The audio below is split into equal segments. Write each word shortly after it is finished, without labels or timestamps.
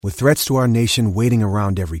With threats to our nation waiting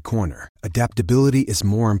around every corner, adaptability is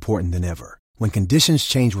more important than ever. When conditions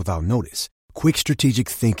change without notice, quick strategic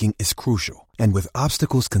thinking is crucial. And with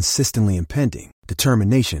obstacles consistently impending,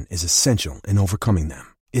 determination is essential in overcoming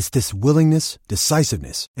them. It's this willingness,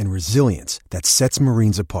 decisiveness, and resilience that sets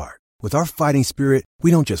Marines apart. With our fighting spirit, we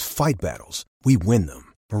don't just fight battles, we win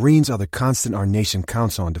them. Marines are the constant our nation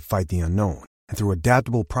counts on to fight the unknown. And through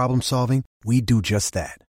adaptable problem solving, we do just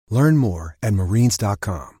that. Learn more at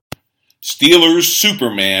marines.com. Steelers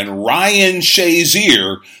Superman Ryan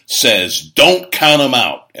Shazier says don't count him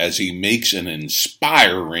out as he makes an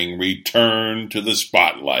inspiring return to the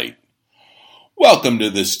spotlight. Welcome to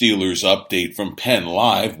the Steelers Update from Penn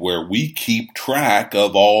Live, where we keep track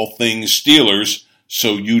of all things Steelers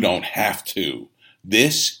so you don't have to.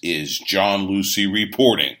 This is John Lucy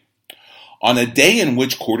reporting. On a day in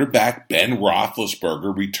which quarterback Ben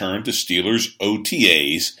Roethlisberger returned to Steelers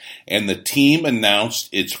OTAs and the team announced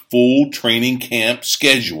its full training camp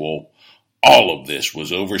schedule, all of this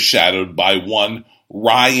was overshadowed by one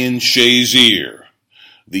Ryan Shazier.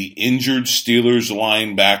 The injured Steelers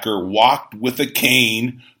linebacker walked with a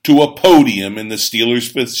cane to a podium in the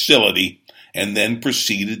Steelers facility and then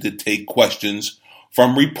proceeded to take questions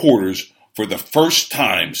from reporters for the first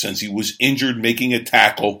time since he was injured making a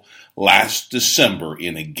tackle last December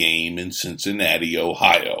in a game in Cincinnati,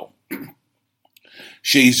 Ohio.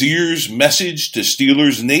 Shazier's message to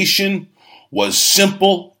Steelers Nation was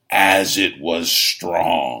simple as it was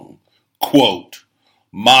strong. Quote,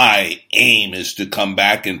 "My aim is to come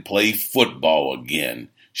back and play football again,"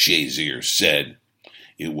 Shazier said.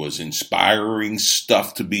 It was inspiring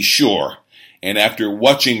stuff to be sure, and after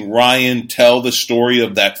watching Ryan tell the story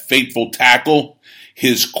of that fateful tackle,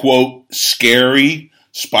 his, quote, "scary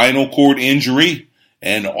spinal cord injury,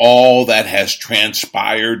 and all that has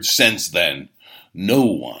transpired since then, no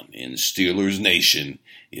one in Steelers Nation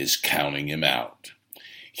is counting him out."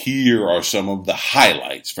 Here are some of the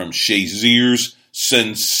highlights from Shazier's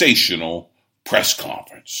sensational press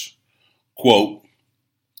conference. Quote,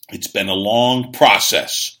 "It's been a long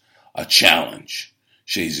process, a challenge,"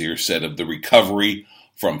 Shazier said of the recovery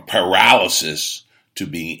from paralysis to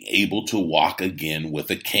being able to walk again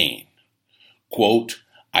with a cane. Quote,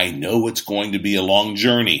 "I know it's going to be a long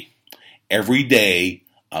journey. Every day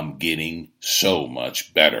I'm getting so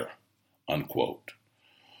much better," unquote.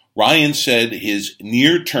 Ryan said his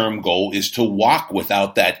near-term goal is to walk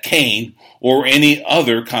without that cane or any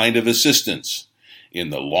other kind of assistance.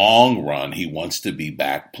 In the long run, he wants to be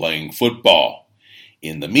back playing football.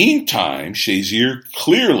 In the meantime, Shazier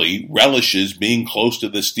clearly relishes being close to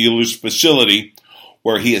the Steelers facility,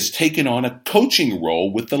 where he has taken on a coaching role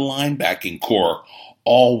with the linebacking core,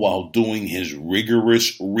 all while doing his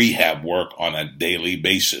rigorous rehab work on a daily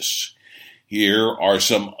basis. Here are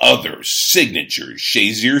some other signature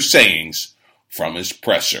Shazier sayings from his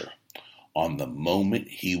presser. On the moment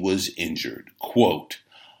he was injured, quote,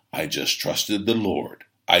 "I just trusted the Lord.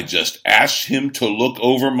 I just asked him to look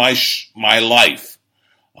over my life.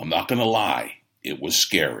 I'm not going to lie, it was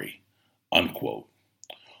scary," unquote.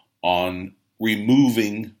 On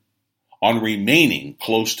remaining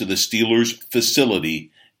close to the Steelers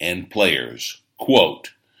facility and players,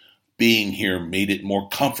 quote, "Being here made it more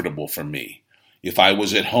comfortable for me. If I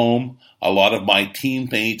was at home, a lot of my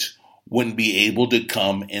teammates wouldn't be able to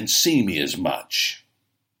come and see me as much,"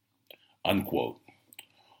 unquote.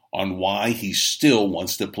 On why he still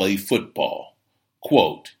wants to play football,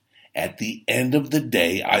 quote, "At the end of the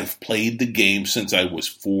day, I've played the game since I was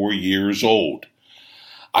 4 years old.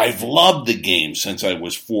 I've loved the game since I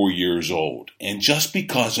was 4 years old, and just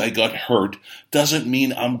because I got hurt doesn't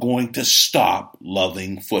mean I'm going to stop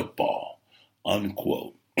loving football,"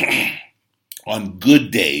 unquote. On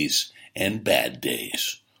good days and bad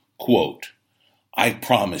days, quote, "I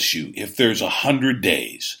promise you, if there's 100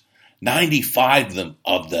 days, 95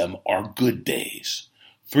 of them are good days.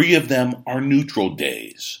 3 of them are neutral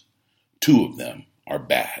days. 2 of them are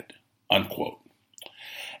bad," unquote.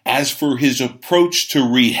 As for his approach to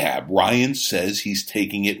rehab, Ryan says he's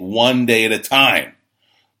taking it one day at a time,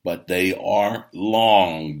 but they are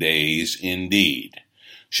long days indeed.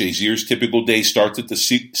 Shazier's typical day starts at the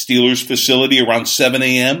Steelers facility around 7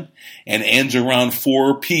 a.m. and ends around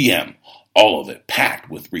 4 p.m., all of it packed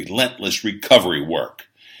with relentless recovery work.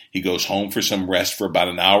 He goes home for some rest for about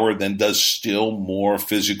an hour, then does still more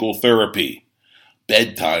physical therapy.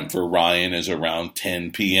 Bedtime for Ryan is around 10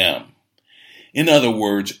 p.m. In other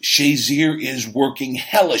words, Shazier is working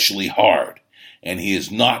hellishly hard, and he is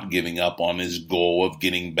not giving up on his goal of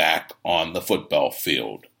getting back on the football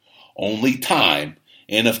field. Only time,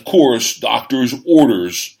 and of course, doctor's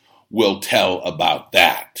orders will tell about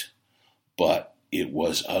that. But It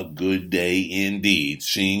was a good day indeed,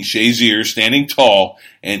 seeing Shazier standing tall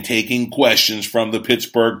and taking questions from the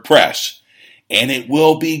Pittsburgh press. And it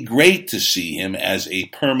will be great to see him as a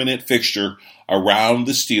permanent fixture around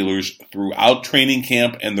the Steelers throughout training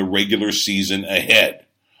camp and the regular season ahead.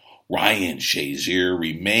 Ryan Shazier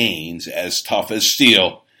remains as tough as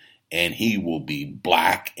steel, and he will be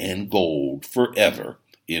black and gold forever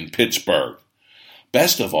in Pittsburgh.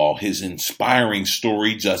 Best of all, his inspiring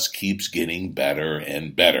story just keeps getting better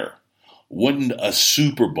and better. Wouldn't a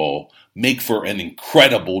Super Bowl make for an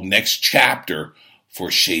incredible next chapter for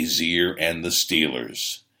Shazier and the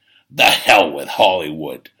Steelers? The hell with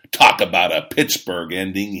Hollywood. Talk about a Pittsburgh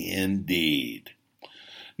ending indeed.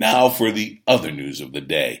 Now for the other news of the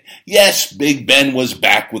day. Yes, Big Ben was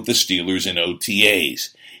back with the Steelers in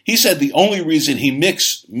OTAs. He said the only reason he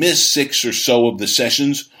missed 6 or so of the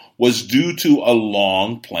sessions was due to a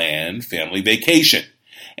long-planned family vacation.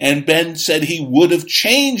 And Ben said he would have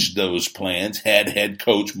changed those plans had head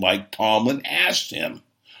coach Mike Tomlin asked him.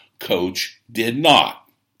 Coach did not.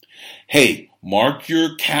 Hey, mark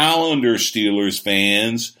your calendar, Steelers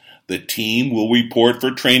fans. The team will report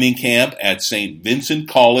for training camp at St. Vincent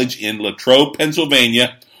College in Latrobe,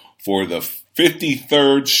 Pennsylvania for the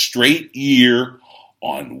 53rd straight year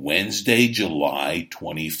on Wednesday, July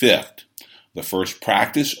 25th. The first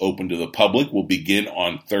practice open to the public will begin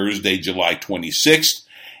on Thursday, July 26th,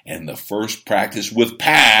 and the first practice with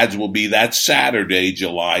pads will be that Saturday,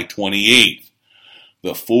 July 28th.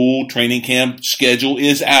 The full training camp schedule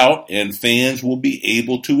is out, and fans will be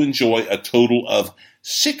able to enjoy a total of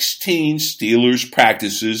 16 Steelers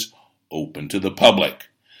practices open to the public.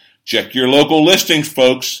 Check your local listings,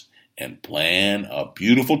 folks, and plan a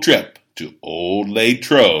beautiful trip to Old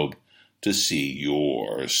Latrobe to see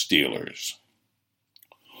your Steelers.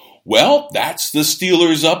 Well, that's the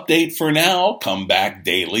Steelers update for now. Come back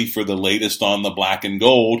daily for the latest on the black and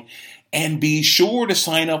gold. And be sure to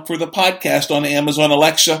sign up for the podcast on Amazon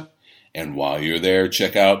Alexa. And while you're there,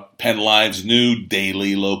 check out PennLive's new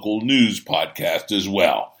daily local news podcast as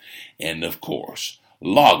well. And of course,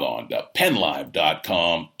 log on to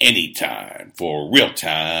PennLive.com anytime for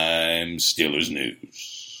real-time Steelers news.